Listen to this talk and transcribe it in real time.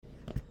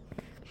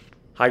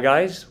Hi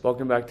guys,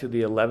 welcome back to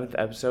the 11th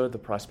episode of the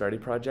Prosperity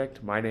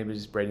Project. My name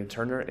is Braden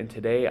Turner, and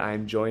today I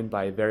am joined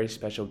by a very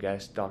special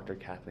guest, Dr.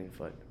 Kathleen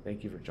Foote.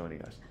 Thank you for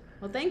joining us.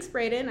 Well, thanks,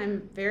 Braden.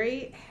 I'm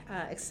very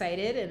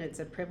excited, and it's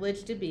a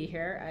privilege to be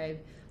here. I've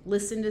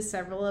listened to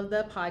several of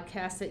the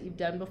podcasts that you've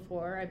done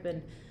before. I've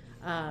been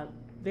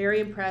very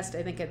impressed.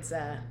 I think it's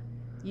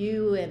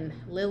you and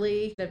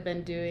Lily have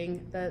been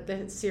doing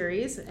the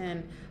series,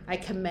 and I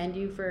commend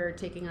you for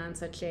taking on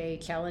such a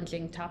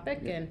challenging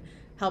topic and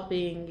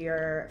helping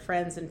your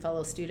friends and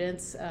fellow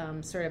students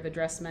sort of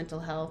address mental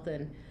health.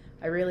 And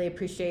I really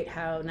appreciate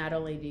how not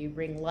only do you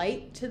bring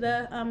light to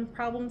the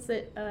problems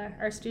that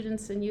our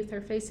students and youth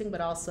are facing,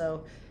 but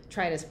also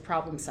try to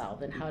problem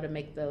solve and how to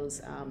make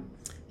those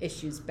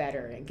issues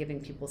better and giving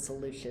people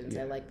solutions.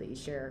 I like that you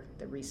share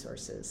the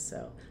resources.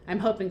 So I'm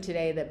hoping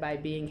today that by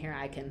being here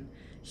I can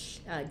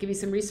give you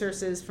some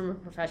resources from a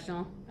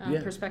professional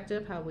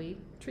perspective, how we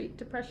treat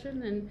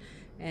depression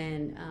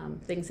and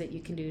things that you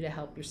can do to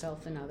help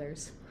yourself and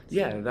others.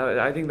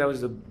 I think that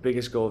was the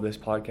biggest goal of this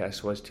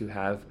podcast, was to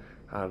have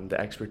the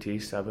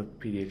expertise of a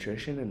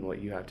pediatrician and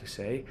what you have to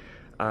say.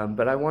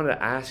 But I wanted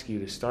to ask you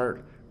to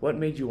start, what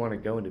made you want to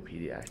go into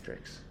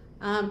pediatrics?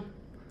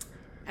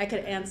 I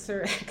could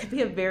answer, it could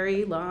be a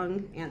very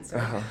long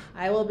answer.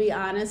 I will be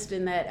honest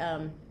in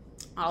that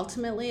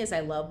ultimately, as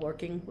I love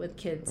working with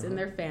kids and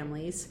their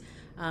families,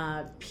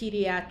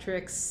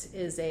 pediatrics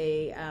is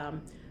a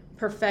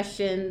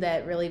profession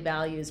that really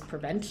values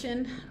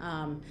prevention.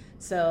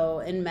 So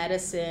in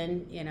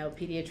medicine,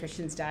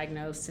 pediatricians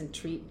diagnose and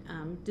treat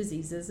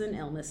diseases and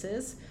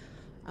illnesses.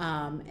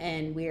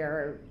 And we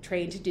are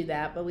trained to do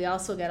that, but we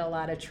also get a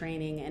lot of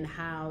training in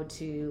how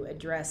to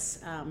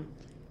address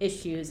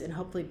issues and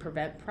hopefully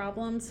prevent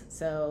problems.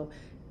 So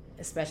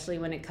especially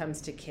when it comes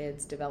to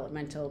kids'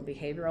 developmental and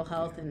behavioral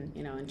health, and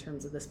in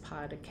terms of this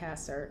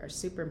podcast are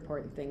super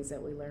important things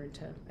that we learn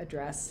to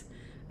address.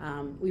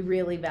 We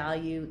really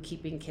value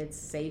keeping kids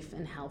safe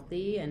and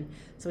healthy, and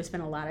so we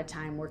spend a lot of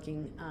time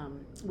working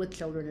with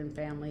children and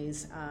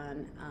families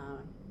on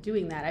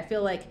doing that. I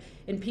feel like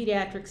in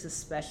pediatrics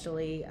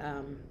especially,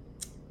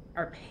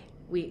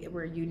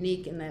 we're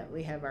unique in that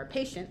we have our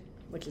patient,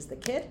 which is the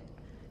kid,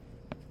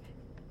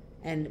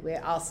 and we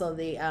also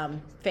the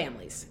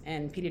families,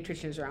 and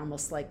pediatricians are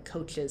almost like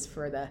coaches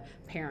for the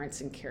parents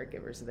and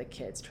caregivers of the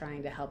kids,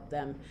 trying to help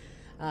them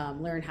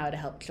learn how to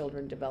help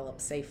children develop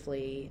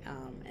safely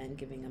and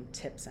giving them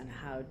tips on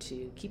how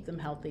to keep them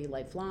healthy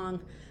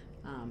lifelong.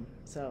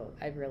 So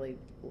I really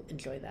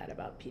enjoy that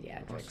about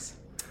pediatrics. Awesome.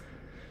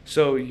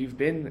 So you've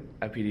been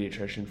a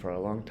pediatrician for a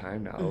long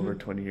time now, over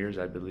 20 years,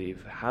 I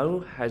believe. How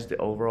has the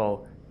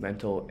overall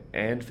mental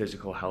and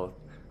physical health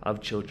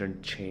of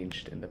children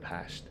changed in the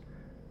past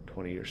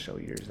 20 or so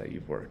years that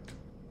you've worked?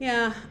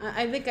 Yeah,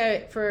 I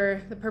think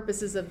for the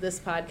purposes of this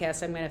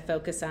podcast, I'm going to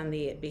focus on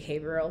the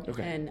behavioral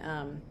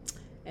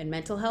and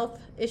mental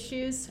health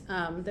issues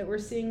that we're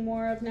seeing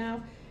more of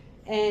now.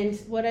 And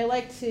what I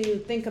like to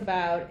think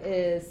about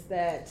is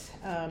that,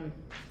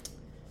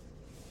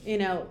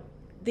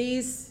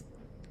 these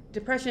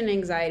depression and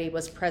anxiety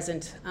was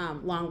present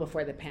long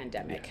before the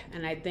pandemic.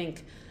 And I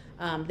think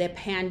the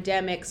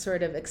pandemic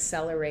sort of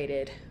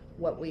accelerated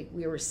what we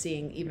were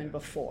seeing even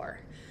before.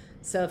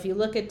 So if you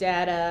look at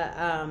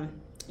data,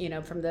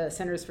 from the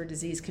Centers for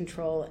Disease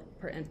Control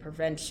and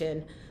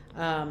Prevention,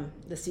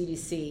 the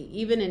CDC,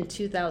 even in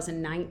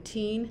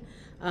 2019,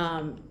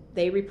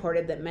 they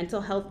reported that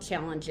mental health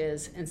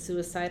challenges and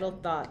suicidal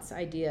thoughts,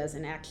 ideas,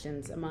 and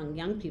actions among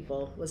young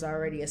people was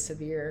already a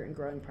severe and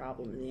growing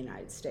problem in the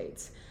United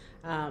States.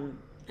 And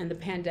the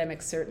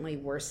pandemic certainly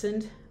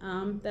worsened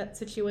that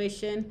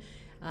situation.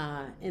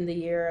 In the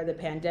year of the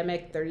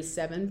pandemic,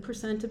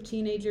 37% of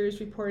teenagers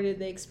reported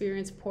they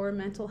experienced poor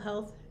mental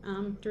health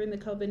during the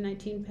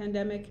COVID-19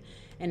 pandemic,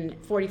 and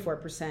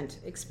 44%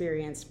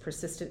 experienced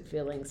persistent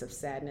feelings of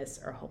sadness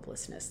or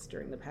hopelessness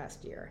during the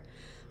past year.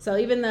 So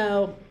even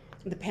though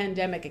the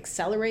pandemic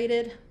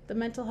accelerated the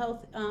mental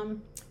health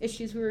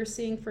issues we were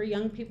seeing for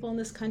young people in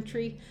this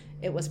country,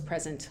 it was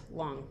present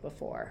long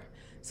before.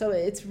 So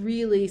it's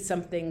really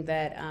something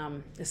that,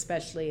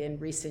 especially in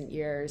recent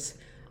years,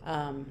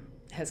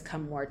 has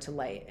come more to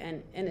light.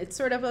 And it's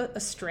sort of a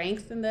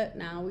strength in that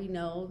now we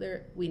know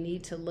we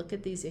need to look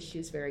at these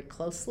issues very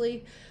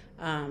closely.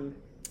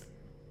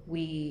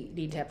 We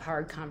need to have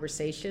hard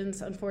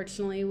conversations,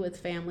 unfortunately, with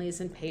families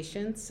and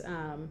patients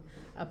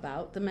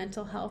about the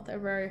mental health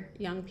of our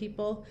young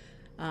people.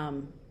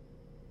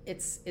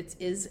 It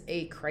is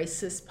a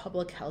crisis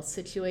public health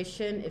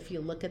situation. If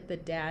you look at the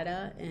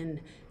data,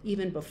 and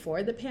even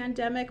before the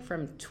pandemic,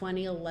 from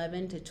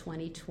 2011 to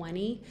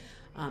 2020,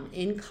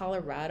 in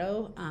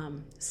Colorado,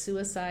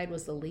 suicide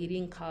was the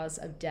leading cause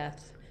of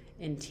death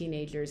in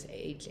teenagers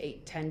age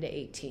 10 to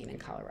 18 in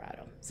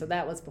Colorado. So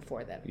that was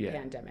before the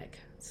pandemic.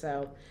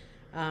 So,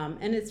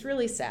 and it's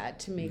really sad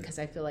to me because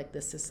I feel like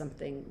this is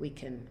something we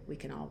can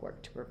all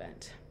work to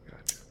prevent.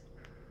 Gotcha.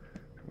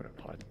 I'm going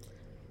to pause.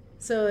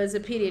 So as a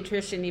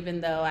pediatrician,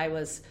 even though I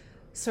was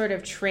sort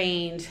of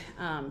trained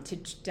to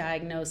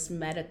diagnose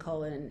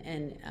medical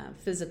and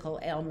physical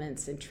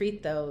ailments and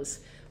treat those,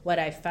 what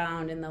I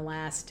found in the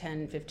last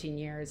 10, 15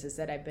 years is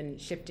that I've been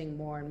shifting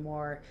more and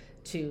more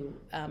to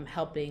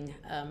helping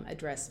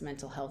address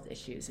mental health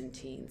issues in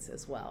teens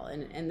as well.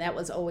 And that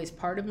was always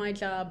part of my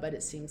job, but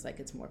it seems like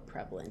it's more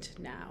prevalent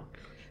now.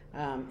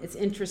 It's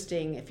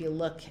interesting if you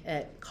look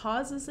at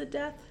causes of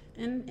death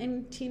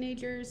in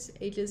teenagers,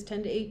 ages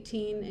 10 to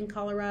 18 in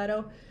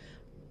Colorado.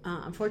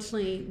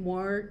 Unfortunately,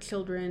 more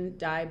children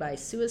die by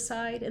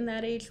suicide in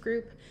that age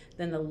group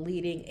than the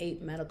leading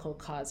 8 medical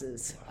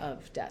causes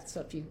of death. So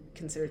if you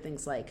consider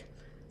things like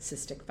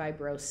cystic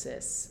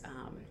fibrosis,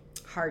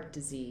 heart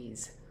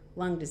disease,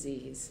 lung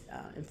disease,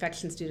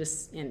 infections due to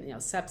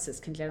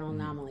sepsis, congenital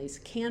anomalies,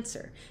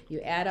 cancer,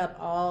 you add up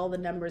all the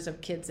numbers of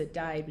kids that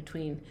died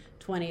between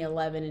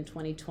 2011 and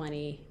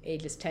 2020,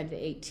 ages 10 to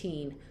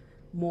 18,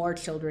 more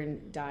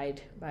children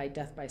died by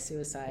death by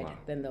suicide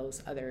than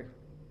those other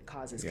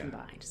causes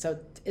combined. So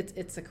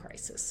it's a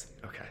crisis.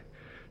 Okay.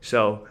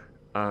 So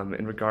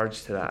in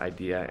regards to that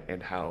idea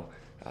and how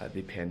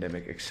the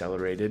pandemic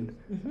accelerated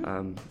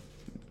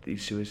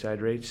these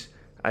suicide rates,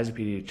 as a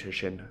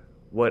pediatrician,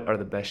 what are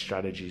the best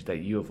strategies that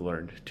you have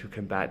learned to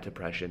combat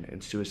depression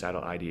and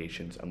suicidal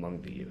ideations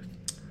among the youth?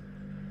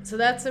 So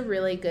that's a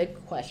really good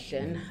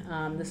question.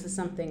 This is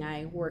something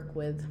I work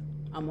with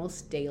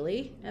almost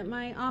daily at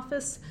my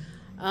office.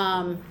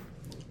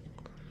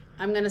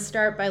 I'm going to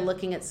start by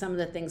looking at some of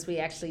the things we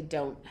actually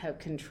don't have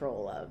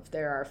control of.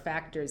 There are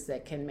factors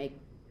that can make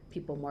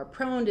people more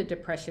prone to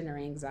depression or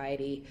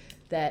anxiety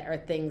that are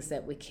things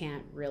that we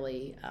can't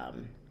really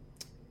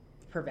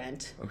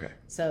prevent. Okay.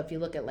 So if you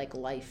look at like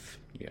life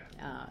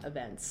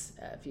events,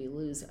 if you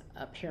lose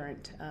a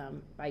parent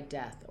by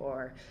death,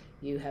 or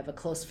you have a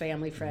close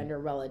family friend or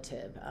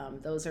relative,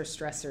 those are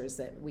stressors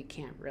that we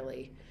can't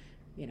really,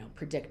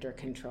 predict or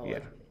control.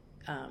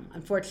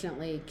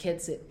 Unfortunately,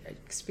 kids that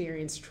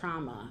experience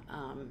trauma,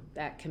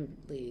 that can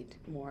lead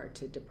more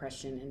to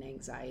depression and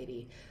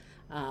anxiety.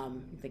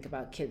 Think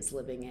about kids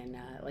living in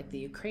like the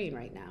Ukraine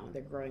right now.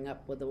 They're growing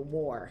up with a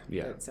war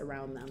that's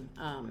around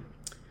them.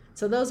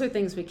 So those are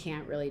things we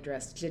can't really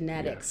address.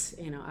 Genetics,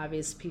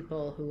 obvious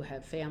people who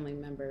have family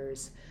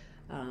members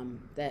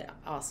that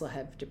also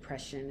have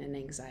depression and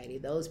anxiety,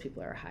 those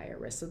people are higher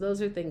risk. So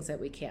those are things that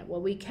we can't.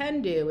 What we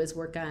can do is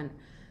work on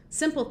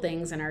simple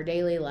things in our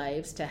daily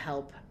lives to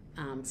help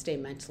stay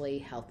mentally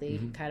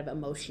healthy, kind of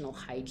emotional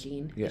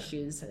hygiene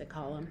issues, they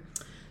call them.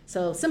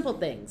 So simple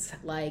things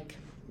like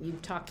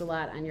you've talked a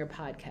lot on your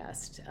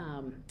podcast.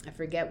 I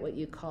forget what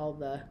you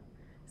call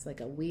it's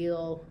like a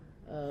wheel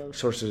of...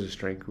 Sources of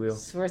strength wheel.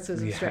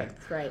 Sources of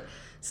strength, right.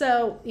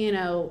 So,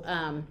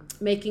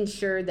 making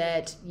sure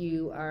that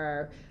you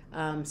are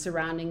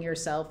surrounding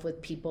yourself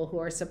with people who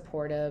are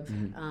supportive,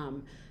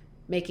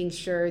 making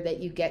sure that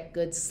you get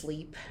good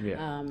sleep.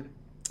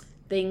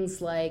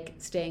 Things like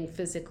staying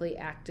physically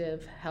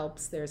active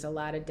helps. There's a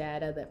lot of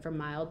data that for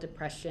mild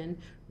depression,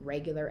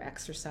 regular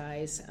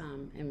exercise,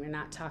 and we're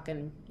not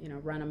talking,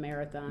 run a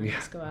marathon,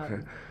 just go out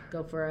and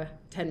go for a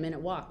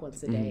 10-minute walk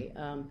once a day.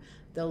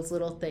 Those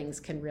little things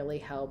can really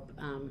help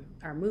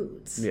our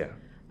moods.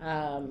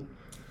 And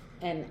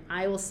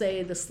I will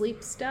say the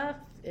sleep stuff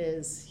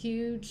is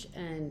huge,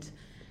 and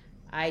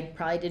I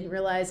probably didn't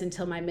realize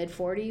until my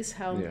mid-40s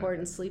how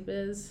important sleep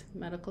is.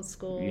 Medical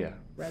school,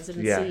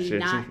 residency,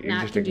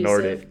 not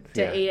conducive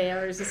to 8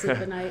 hours of sleep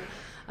a night.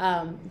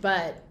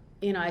 But,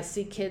 I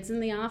see kids in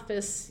the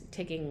office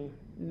taking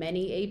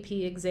many AP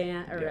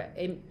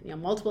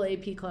multiple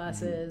AP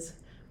classes,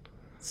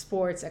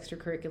 sports,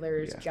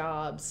 extracurriculars,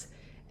 jobs,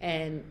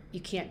 and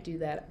you can't do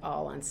that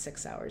all on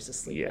 6 hours of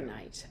sleep a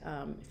night.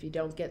 If you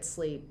don't get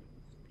sleep,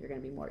 you're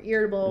going to be more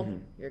irritable,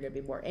 you're going to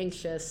be more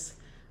anxious.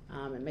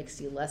 It makes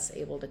you less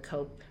able to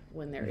cope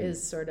when there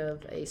is sort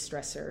of a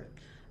stressor.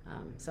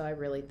 So I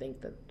really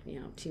think that,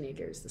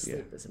 teenagers, the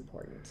sleep is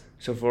important.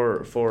 So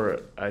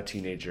for a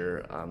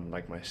teenager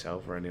like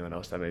myself or anyone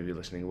else that may be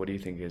listening, what do you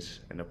think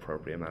is an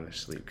appropriate amount of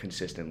sleep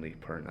consistently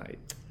per night?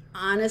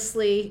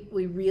 Honestly,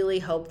 we really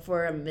hope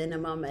for a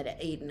minimum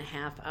at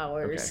 8.5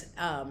 hours.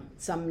 Okay.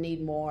 Some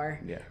need more.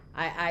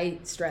 I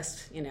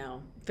stress,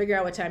 figure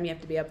out what time you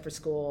have to be up for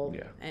school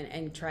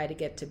and try to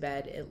get to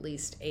bed at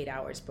least 8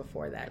 hours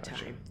before that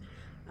time,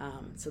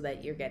 so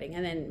that you're getting,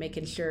 and then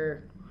making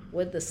sure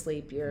with the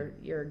sleep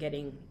you're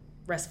getting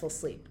restful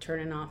sleep,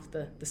 turning off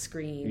the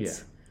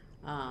screens,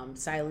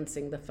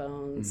 silencing the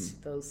phones.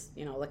 Those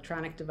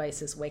electronic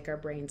devices wake our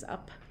brains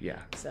up.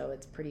 So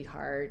it's pretty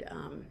hard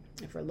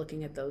if we're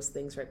looking at those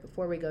things right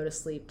before we go to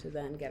sleep to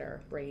then get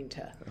our brain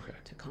to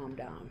calm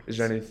down. Is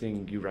there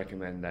anything you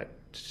recommend that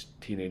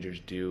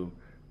teenagers do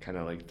kind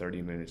of like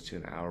 30 minutes to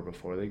an hour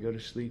before they go to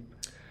sleep?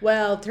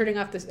 Well,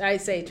 I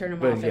say turn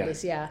them off at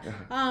least,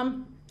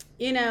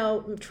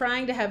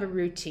 trying to have a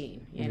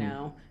routine,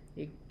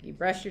 you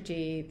brush your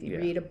teeth, you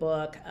read a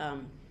book,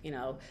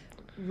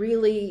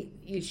 really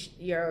you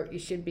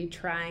should be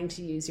trying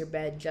to use your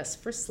bed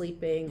just for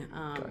sleeping.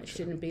 It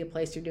shouldn't be a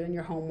place you're doing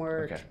your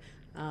homework.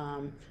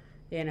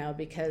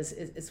 because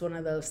it's one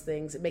of those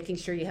things, making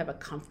sure you have a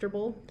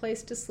comfortable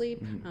place to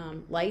sleep,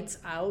 lights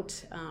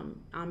out,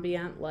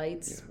 ambient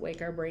lights,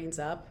 wake our brains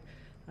up.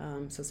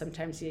 So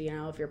sometimes, if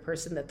you're a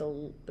person that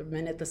the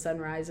minute the sun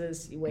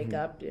rises, you wake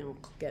up,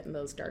 getting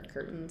those dark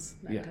curtains,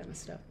 that kind of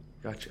stuff.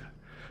 Gotcha.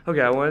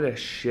 Okay, I wanted to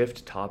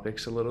shift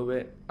topics a little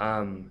bit.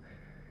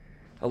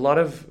 A lot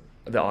of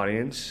the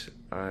audience,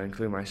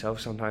 including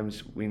myself,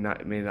 sometimes we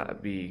may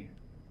not be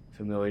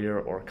familiar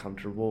or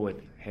comfortable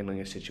with handling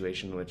a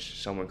situation in which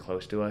someone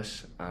close to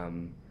us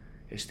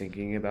is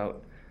thinking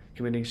about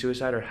committing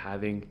suicide or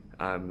having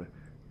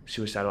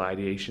suicidal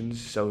ideations.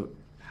 So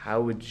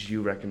how would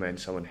you recommend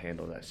someone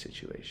handle that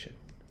situation?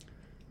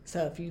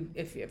 So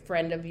if you're a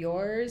friend of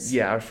yours?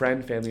 Yeah, a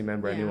friend, family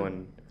member,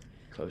 anyone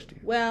close to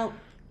you. Well,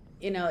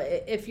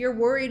 if you're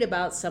worried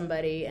about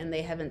somebody and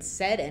they haven't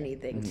said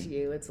anything to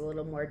you, it's a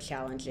little more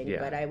challenging. Yeah.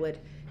 But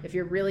if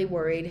you're really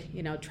worried,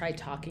 try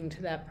talking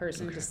to that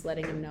person, just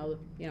letting them know,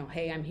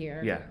 hey, I'm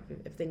here. Yeah.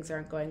 If things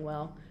aren't going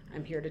well,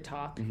 I'm here to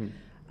talk.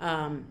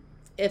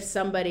 If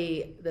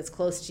somebody that's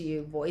close to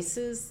you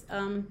voices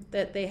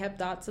that they have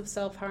thoughts of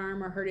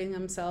self-harm or hurting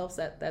themselves,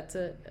 that's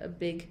a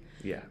big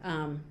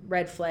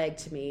red flag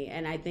to me.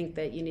 And I think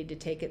that you need to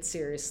take it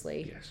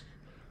seriously. Yes.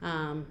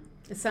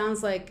 It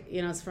sounds like,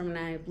 it's from when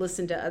I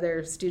listen to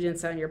other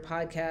students on your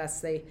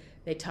podcast,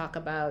 they talk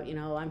about,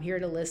 I'm here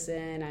to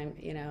listen,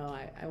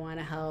 I want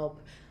to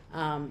help.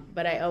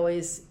 But I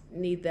always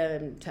need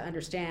them to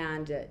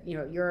understand that,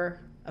 you're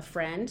a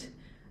friend,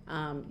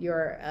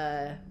 you're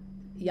a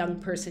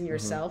young person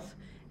yourself,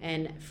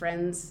 and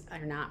friends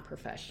are not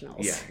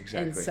professionals. Yeah, exactly.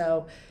 And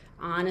so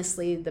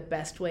honestly, the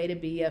best way to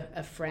be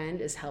a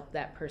friend is help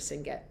that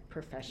person get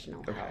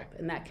professional help.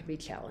 And that can be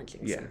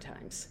challenging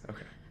sometimes.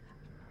 Okay.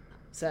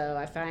 So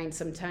I find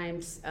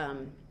sometimes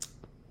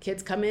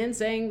kids come in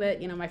saying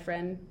that, my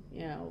friend,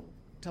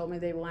 told me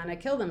they want to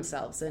kill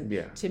themselves.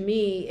 And to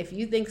me, if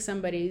you think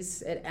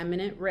somebody's at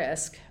imminent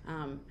risk,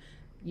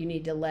 you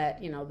need to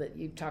let, that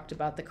you talked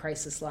about the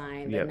crisis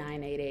line, the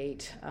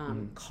 988,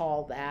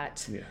 call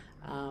that.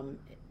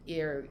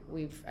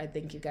 I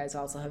think you guys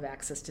also have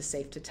access to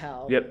Safe to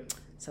Tell. Yep.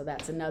 So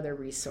that's another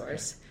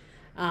resource.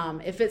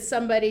 If it's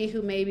somebody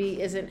who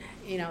maybe isn't,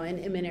 in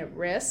imminent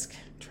risk,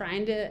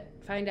 trying to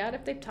find out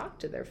if they've talked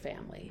to their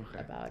family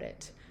about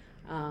it.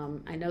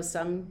 I know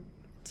some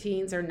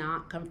teens are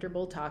not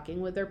comfortable talking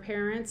with their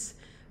parents,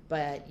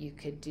 but you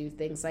could do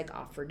things like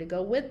offer to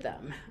go with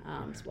them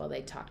while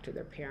they talk to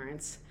their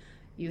parents.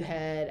 You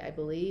had, I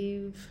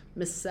believe,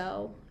 Miss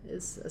Sell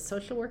is a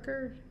social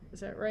worker.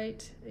 Is that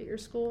right at your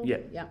school? Yeah.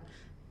 Yeah.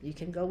 You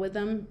can go with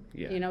them,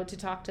 to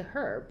talk to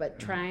her, but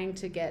trying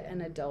to get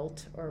an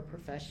adult or a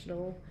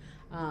professional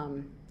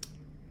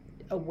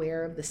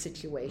aware of the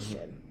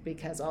situation,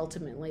 because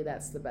ultimately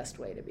that's the best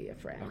way to be a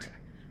friend. Okay.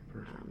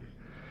 Perfect.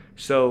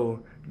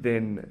 So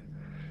then,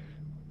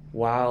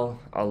 while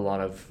a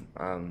lot of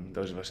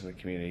those of us in the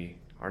community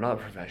are not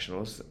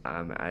professionals,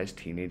 as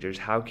teenagers,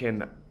 how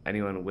can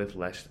anyone with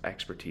less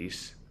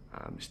expertise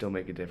still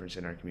make a difference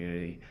in our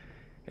community?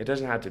 It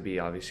doesn't have to be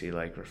obviously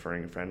like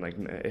referring a friend. Like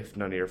if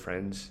none of your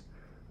friends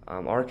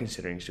are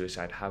considering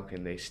suicide, how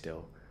can they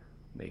still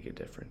make a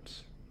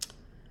difference?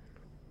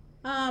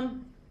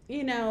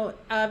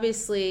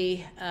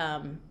 Obviously,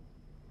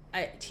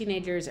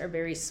 teenagers are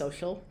very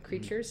social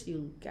creatures.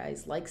 You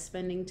guys like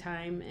spending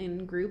time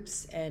in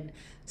groups, and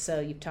so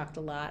you've talked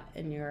a lot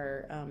in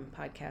your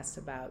podcast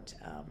about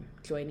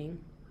joining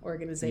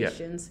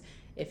organizations.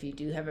 If you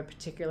do have a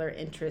particular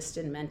interest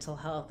in mental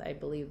health, I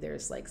believe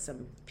there's like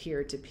some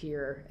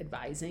peer-to-peer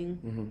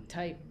advising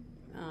type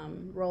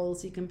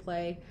roles you can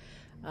play.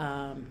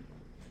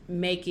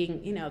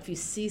 Making, if you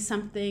see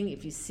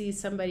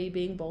somebody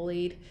being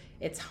bullied,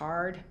 it's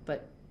hard,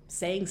 but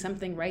saying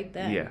something right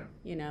then,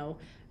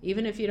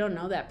 even if you don't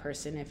know that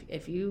person,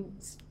 if you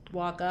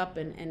walk up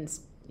and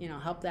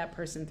help that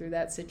person through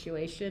that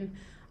situation,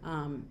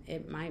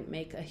 it might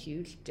make a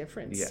huge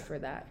difference for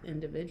that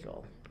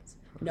individual.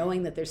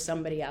 Knowing that there's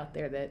somebody out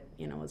there that,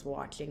 is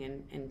watching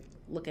and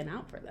looking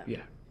out for them.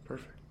 Yeah,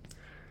 perfect.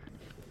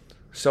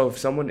 So if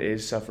someone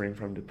is suffering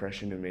from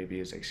depression and maybe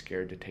is like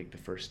scared to take the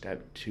first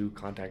step to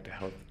contact a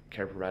health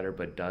care provider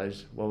but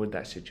does, what would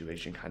that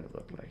situation kind of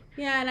look like?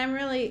 Yeah, and I'm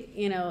really,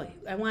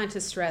 I wanted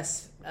to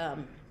stress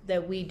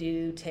that we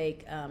do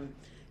take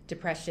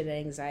depression and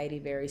anxiety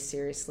very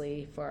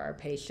seriously for our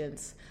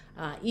patients.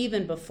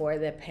 Even before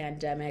the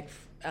pandemic,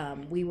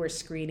 we were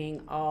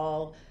screening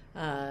all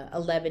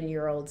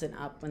 11-year-olds and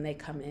up when they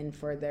come in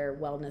for their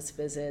wellness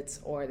visits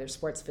or their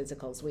sports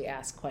physicals. We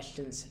ask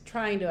questions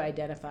trying to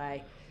identify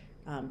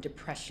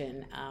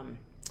depression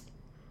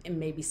and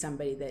maybe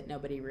somebody that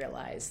nobody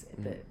realized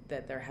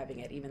that they're having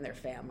it, even their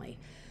family.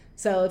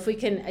 So if we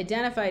can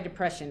identify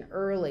depression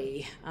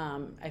early,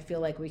 I feel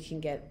like we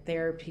can get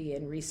therapy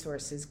and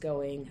resources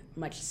going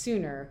much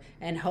sooner,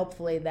 and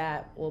hopefully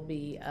that will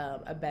be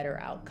a better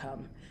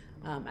outcome.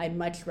 I'd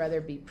much rather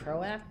be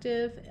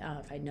proactive.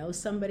 If I know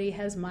somebody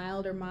has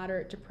mild or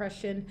moderate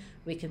depression,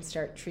 we can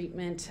start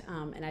treatment,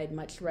 and I'd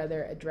much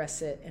rather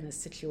address it in a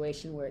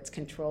situation where it's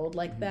controlled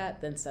like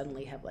that than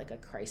suddenly have like a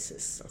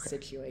crisis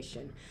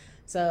situation.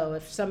 So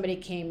if somebody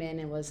came in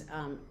and was,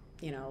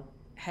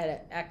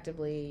 had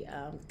actively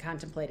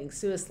contemplating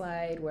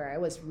suicide, where I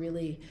was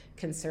really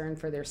concerned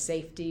for their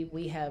safety,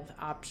 we have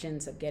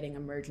options of getting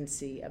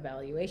emergency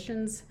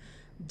evaluations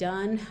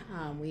done.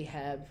 We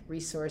have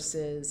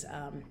resources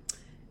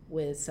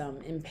with some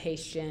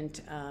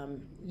inpatient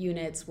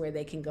units where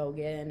they can go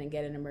in and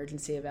get an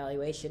emergency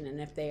evaluation,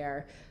 and if they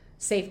are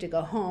safe to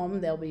go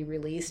home, they'll be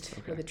released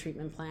with a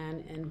treatment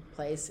plan in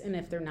place, and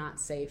if they're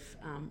not safe,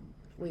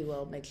 we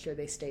will make sure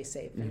they stay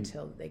safe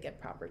until they get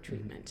proper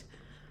treatment.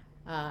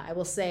 I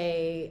will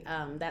say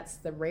that's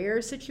the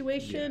rare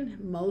situation.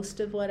 Most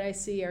of what I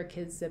see are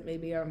kids that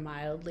maybe are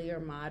mildly or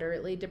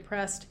moderately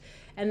depressed,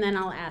 and then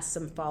I'll ask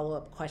some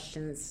follow-up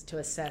questions to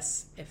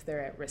assess if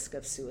they're at risk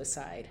of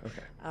suicide.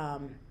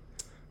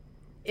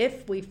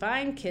 If we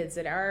find kids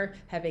that are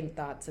having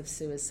thoughts of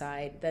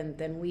suicide,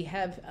 then we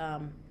have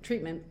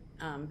treatment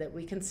that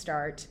we can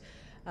start.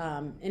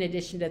 In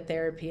addition to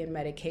therapy and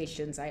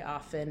medications, I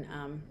often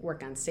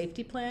work on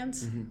safety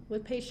plans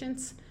with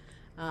patients.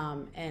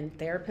 And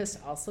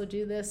therapists also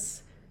do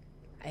this.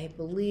 I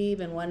believe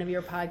in one of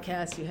your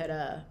podcasts you had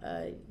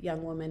a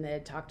young woman that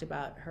had talked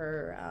about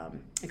her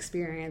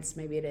experience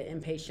maybe at an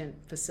inpatient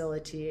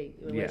facility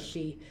where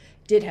she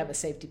did have a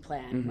safety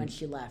plan when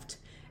she left.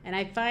 And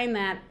I find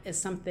that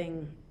is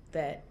something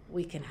that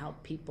we can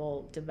help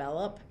people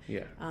develop.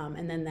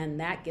 And then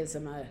that gives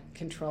them a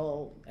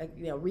control,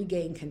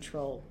 regain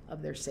control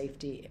of their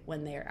safety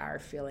when they are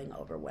feeling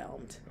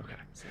overwhelmed.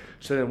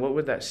 So then what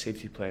would that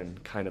safety plan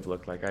kind of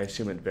look like? I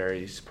assume it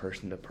varies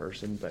person to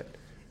person, but...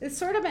 It's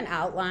sort of an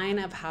outline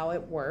of how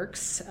it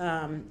works.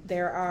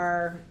 There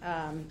are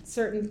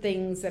certain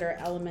things that are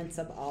elements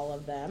of all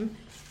of them.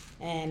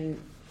 And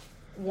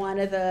one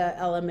of the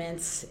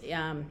elements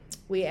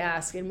we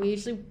ask, and we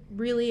usually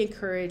really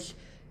encourage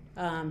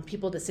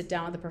people to sit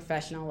down with a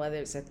professional, whether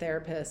it's a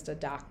therapist, a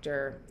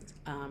doctor,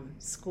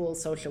 school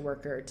social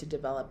worker, to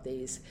develop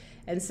these.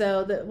 And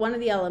so one of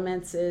the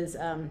elements is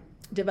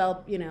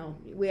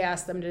we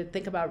ask them to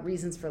think about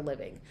reasons for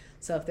living.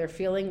 So if they're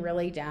feeling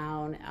really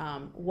down,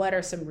 what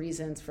are some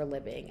reasons for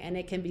living? And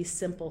it can be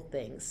simple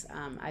things.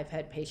 I've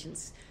had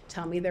patients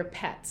tell me their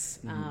pets,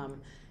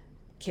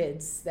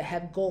 kids that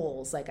have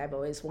goals, like I've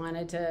always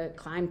wanted to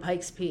climb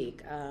Pikes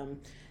Peak,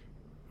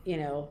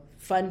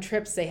 fun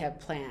trips they have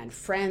planned,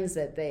 friends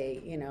that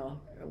they,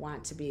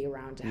 want to be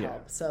around to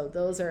help. So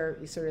those are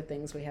the sort of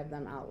things we have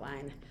them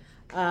outline.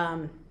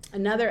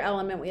 Another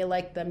element we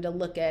like them to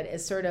look at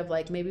is sort of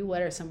like maybe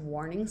what are some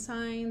warning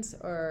signs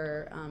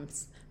or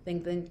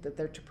think that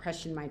their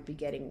depression might be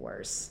getting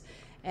worse.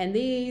 And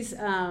these,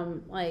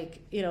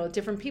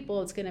 different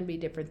people, it's going to be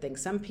different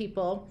things. Some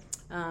people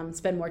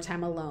spend more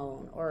time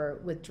alone or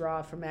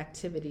withdraw from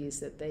activities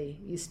that they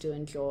used to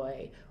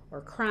enjoy, or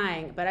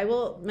crying. But I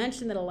will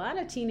mention that a lot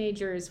of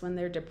teenagers, when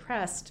they're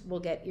depressed, will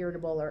get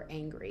irritable or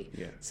angry.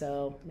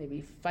 So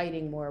maybe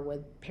fighting more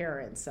with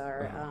parents,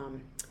 or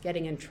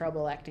getting in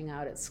trouble, acting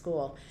out at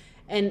school.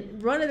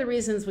 And one of the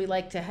reasons we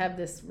like to have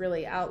this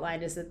really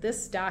outlined is that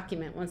this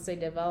document, once they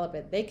develop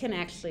it, they can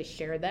actually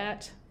share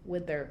that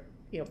with their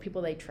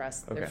people they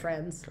trust, their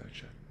friends,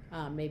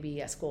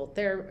 maybe a school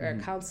therapist, or a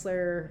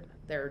counselor,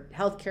 their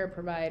healthcare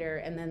provider,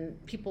 and then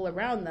people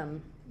around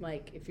them.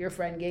 Like if your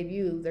friend gave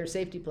you their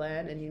safety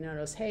plan and you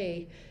notice,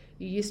 hey,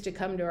 you used to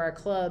come to our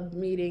club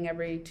meeting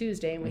every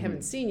Tuesday and we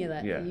haven't seen you,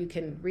 you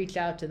can reach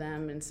out to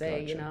them and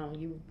say,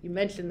 you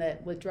mentioned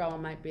that withdrawal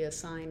might be a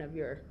sign of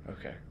your...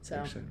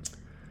 So,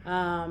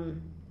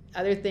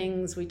 other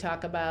things we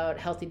talk about,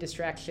 healthy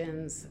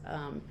distractions,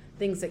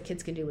 things that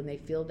kids can do when they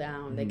feel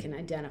down. They can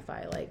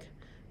identify, like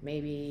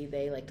maybe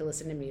they like to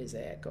listen to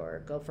music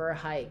or go for a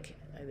hike.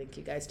 I think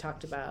you guys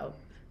talked about,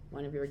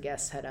 one of your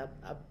guests had a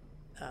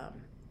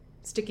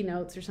sticky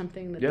notes or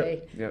something that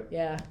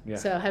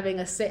So having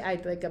I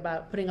think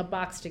about putting a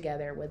box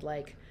together with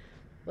like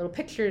little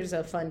pictures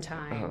of fun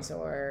times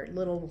or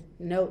little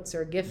notes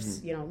or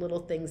gifts, little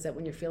things that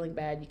when you're feeling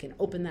bad, you can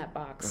open that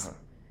box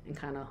and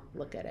kind of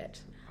look at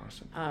it.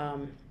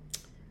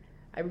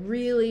 I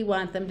really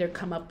want them to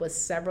come up with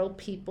several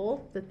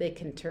people that they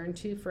can turn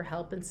to for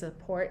help and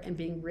support, and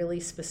being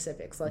really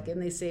specific. So like in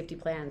these safety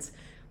plans,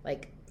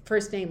 like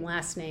first name,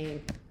 last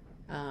name,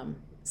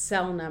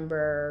 cell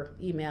number,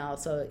 email.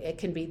 So it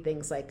can be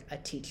things like a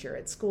teacher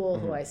at school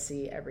who I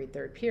see every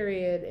third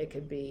period. It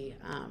could be,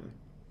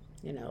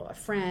 a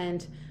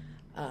friend,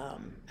 a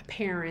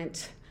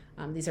parent.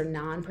 These are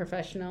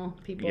non-professional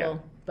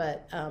people,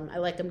 but I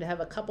like them to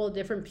have a couple of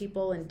different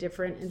people in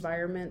different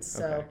environments.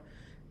 So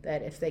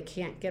that if they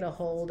can't get a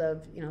hold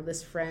of,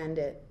 this friend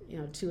at,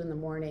 2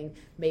 a.m,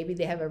 maybe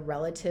they have a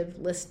relative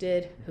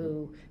listed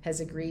who has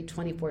agreed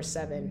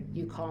 24/7.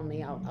 You call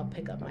me, I'll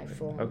pick up my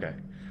phone.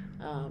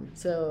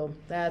 So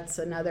that's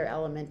another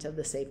element of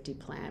the safety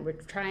plan. We're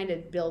trying to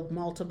build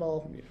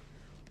multiple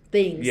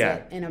things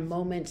that in a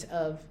moment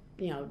of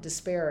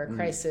despair or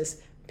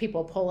crisis,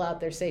 people pull out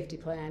their safety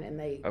plan and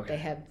they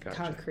have Gotcha.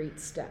 concrete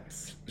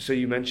steps. So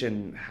you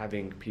mentioned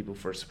having people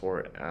for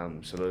support,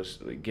 so those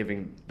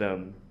giving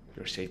them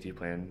your safety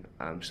plan,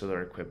 so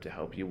they're equipped to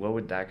help you. What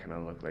would that kind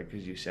of look like?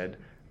 Because you said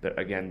that,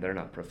 again, they're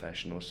not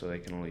professionals, so they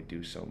can only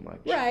do so much.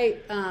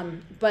 Right,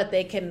 but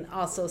they can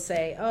also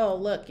say, oh,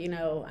 look,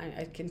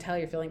 I can tell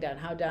you're feeling down.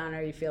 How down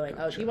are you feeling?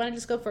 Gotcha. Oh, do you want to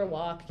just go for a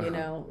walk?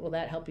 Will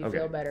that help you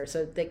feel better?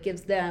 So that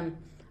gives them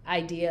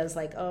ideas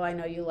like, oh, I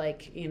know you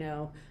like,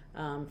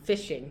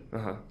 fishing.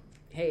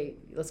 Hey,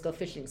 let's go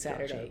fishing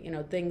Saturday.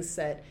 Gotcha. Things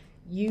that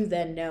you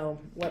then know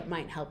what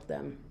might help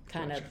them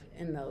kind of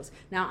in those.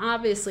 Now,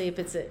 obviously, if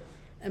it's an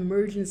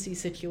emergency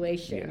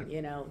situation,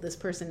 this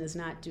person is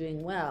not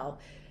doing well,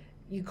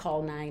 you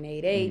call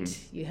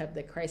 988, you have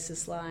the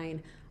crisis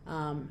line.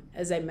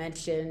 As I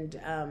mentioned,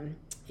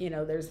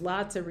 there's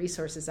lots of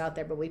resources out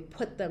there, but we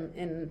put them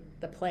in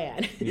the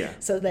plan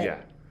so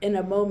that in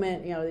a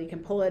moment, you can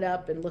pull it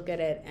up and look at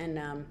it.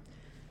 And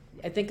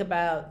I think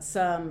about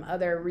some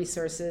other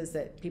resources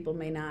that people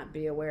may not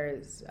be aware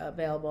is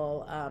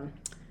available.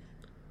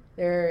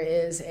 There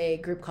is a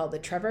group called the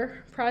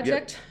Trevor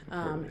Project,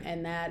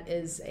 and that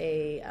is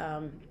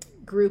a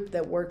group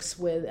that works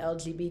with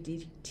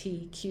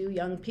LGBTQ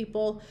young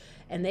people,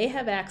 and they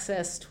have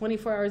access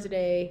 24 hours a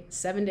day,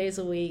 7 days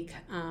a week,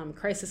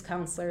 crisis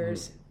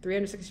counselors,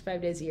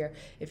 365 days a year.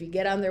 If you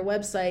get on their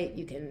website,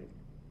 you can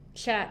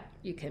chat,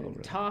 you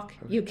can talk,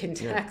 you can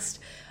text,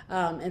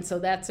 and so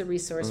that's a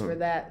resource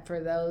for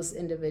those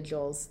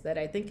individuals that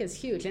I think is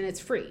huge, and it's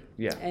free,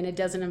 and it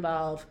doesn't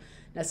involve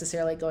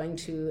necessarily going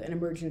to an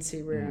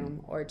emergency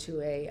room or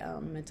to a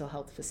mental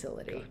health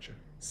facility. Gotcha.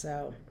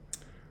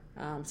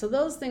 So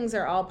those things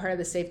are all part of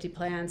the safety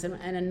plans,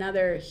 and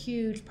another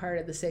huge part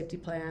of the safety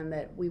plan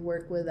that we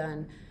work with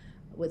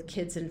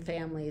kids and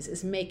families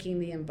is making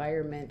the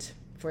environment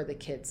for the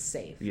kids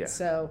safe.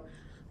 So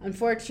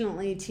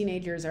unfortunately,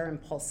 teenagers are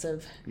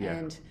impulsive,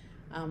 and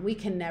we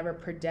can never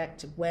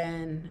predict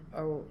when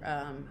or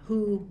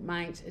who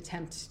might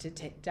attempt to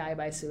die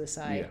by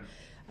suicide.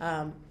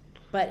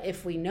 But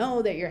if we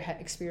know that you're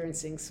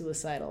experiencing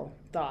suicidal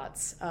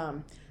thoughts,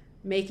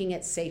 making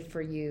it safe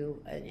for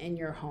you in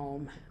your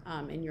home,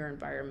 in your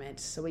environment.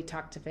 So we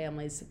talk to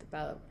families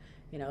about,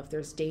 if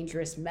there's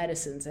dangerous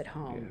medicines at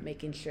home,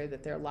 making sure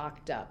that they're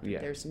locked up.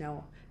 There's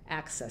no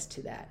access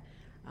to that.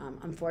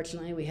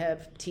 Unfortunately, we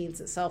have teens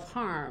that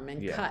self-harm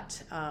and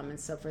cut. And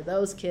so for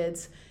those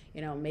kids,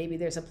 maybe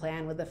there's a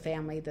plan with the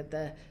family that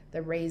the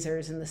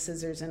razors and the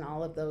scissors and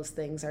all of those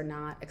things are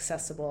not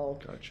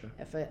accessible. Gotcha.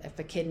 If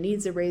a kid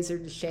needs a razor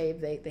to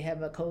shave, they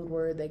have a code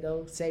word, they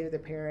go say to their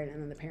parent,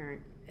 and then the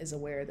parent is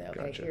aware that,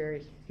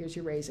 here's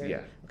your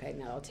razor. Okay,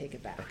 now I'll take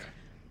it back.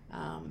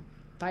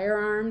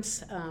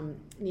 Firearms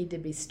need to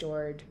be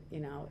stored,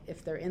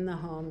 if they're in the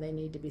home, they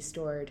need to be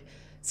stored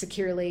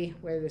securely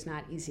where there's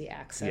not easy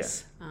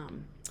access.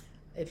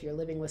 If you're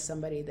living with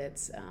somebody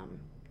that's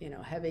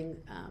having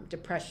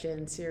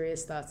depression,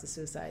 serious thoughts of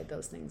suicide,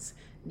 those things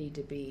need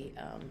to be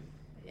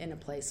in a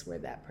place where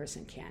that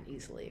person can't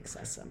easily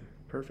access them.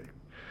 Perfect.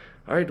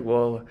 All right,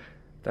 well,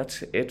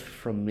 that's it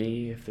from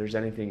me. If there's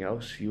anything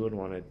else you would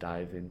want to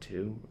dive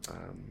into, I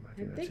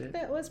think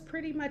that was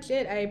pretty much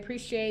it. I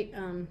appreciate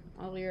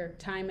all your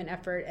time and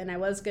effort, and I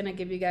was going to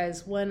give you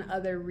guys one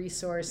other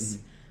resource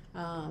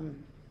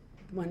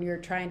when you're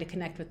trying to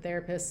connect with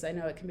therapists. I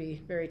know it can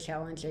be very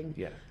challenging.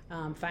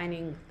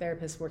 Finding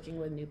therapists working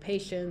with new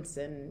patients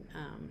and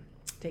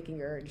taking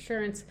your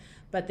insurance.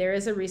 But there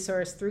is a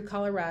resource through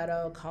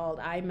Colorado called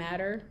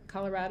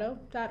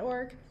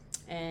imattercolorado.org,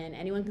 and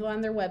anyone can go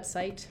on their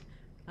website.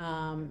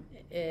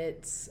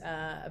 It's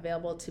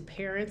available to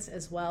parents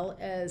as well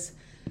as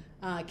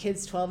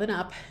kids 12 and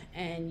up,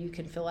 and you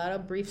can fill out a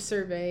brief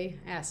survey,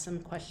 ask some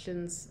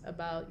questions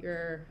about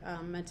your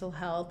mental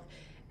health,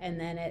 and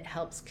then it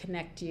helps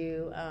connect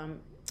you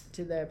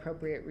to the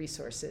appropriate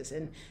resources.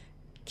 And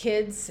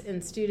kids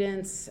and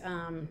students,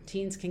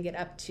 teens can get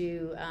up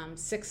to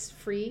 6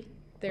 free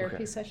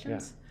therapy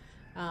sessions.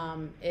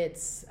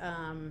 It's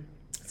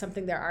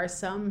something, there are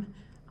some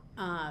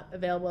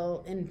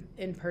available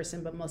in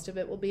person, but most of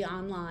it will be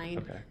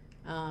online.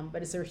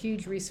 But it's a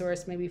huge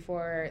resource maybe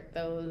for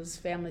those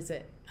families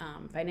that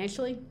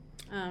financially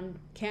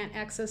can't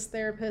access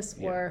therapists,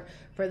 or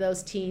for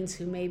those teens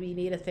who maybe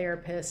need a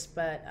therapist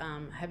but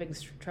having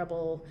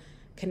trouble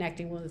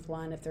connecting with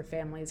one if their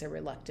families are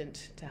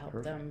reluctant to help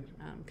them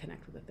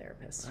connect with a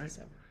therapist. Right.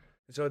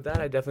 So with that,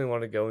 I definitely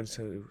want to go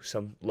into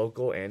some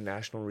local and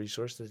national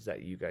resources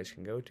that you guys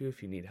can go to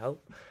if you need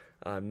help.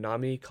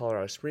 NAMI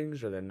Colorado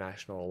Springs, or the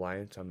National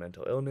Alliance on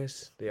Mental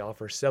Illness, they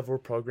offer several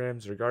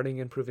programs regarding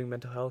improving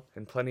mental health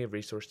and plenty of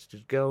resources to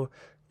go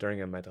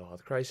during a mental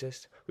health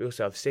crisis. We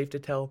also have Safe to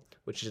Tell,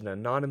 which is an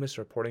anonymous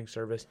reporting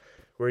service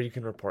where you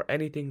can report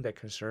anything that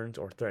concerns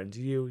or threatens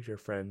you, your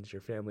friends,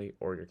 your family,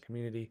 or your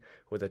community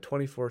with a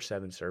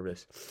 24/7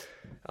 service.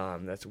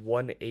 That's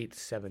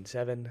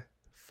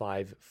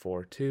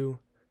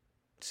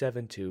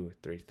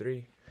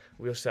 1-877-542-7233.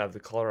 We also have the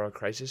Colorado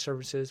Crisis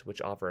Services,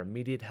 which offer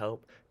immediate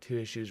help to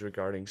issues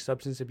regarding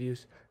substance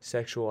abuse,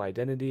 sexual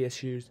identity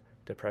issues,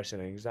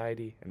 depression and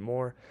anxiety, and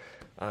more.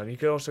 You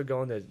can also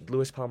go on the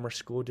Lewis Palmer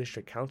School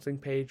District Counseling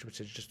page, which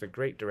is just a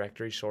great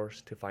directory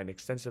source to find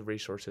extensive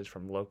resources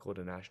from local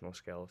to national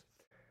scales.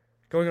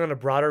 Going on to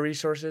broader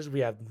resources,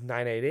 we have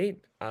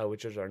 988,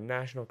 which is our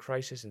National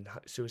Crisis and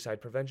Suicide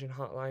Prevention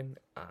Hotline.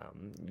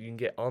 You can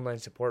get online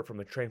support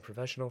from a trained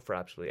professional for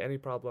absolutely any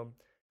problem.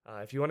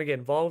 If you want to get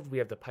involved, we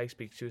have the Pikes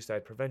Peak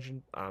Suicide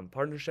Prevention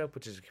Partnership,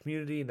 which is a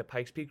community in the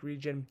Pikes Peak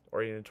region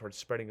oriented towards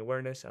spreading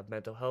awareness of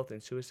mental health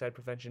and suicide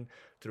prevention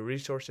through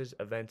resources,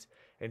 events,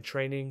 and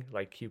training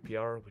like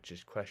QPR, which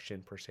is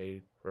Question,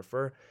 Persuade,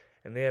 Refer.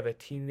 And they have a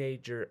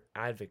teenager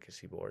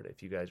advocacy board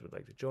if you guys would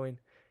like to join.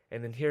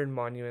 And then here in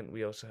Monument,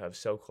 we also have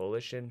SO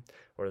Coalition,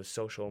 or the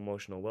Social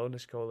Emotional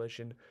Wellness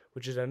Coalition,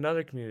 which is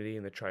another community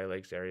in the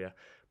Tri-Lakes area,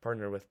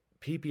 partner with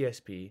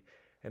PPSP,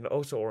 and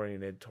also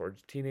oriented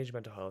towards teenage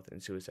mental health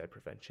and suicide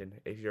prevention.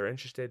 If you're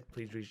interested,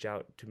 please reach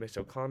out to Miss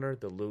O'Connor,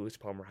 the Lewis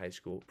Palmer High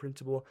School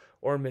principal,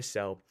 or Miss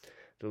Sell,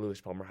 the Lewis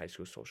Palmer High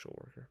School social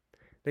worker.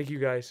 Thank you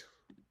guys.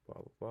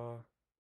 Blah, blah, blah.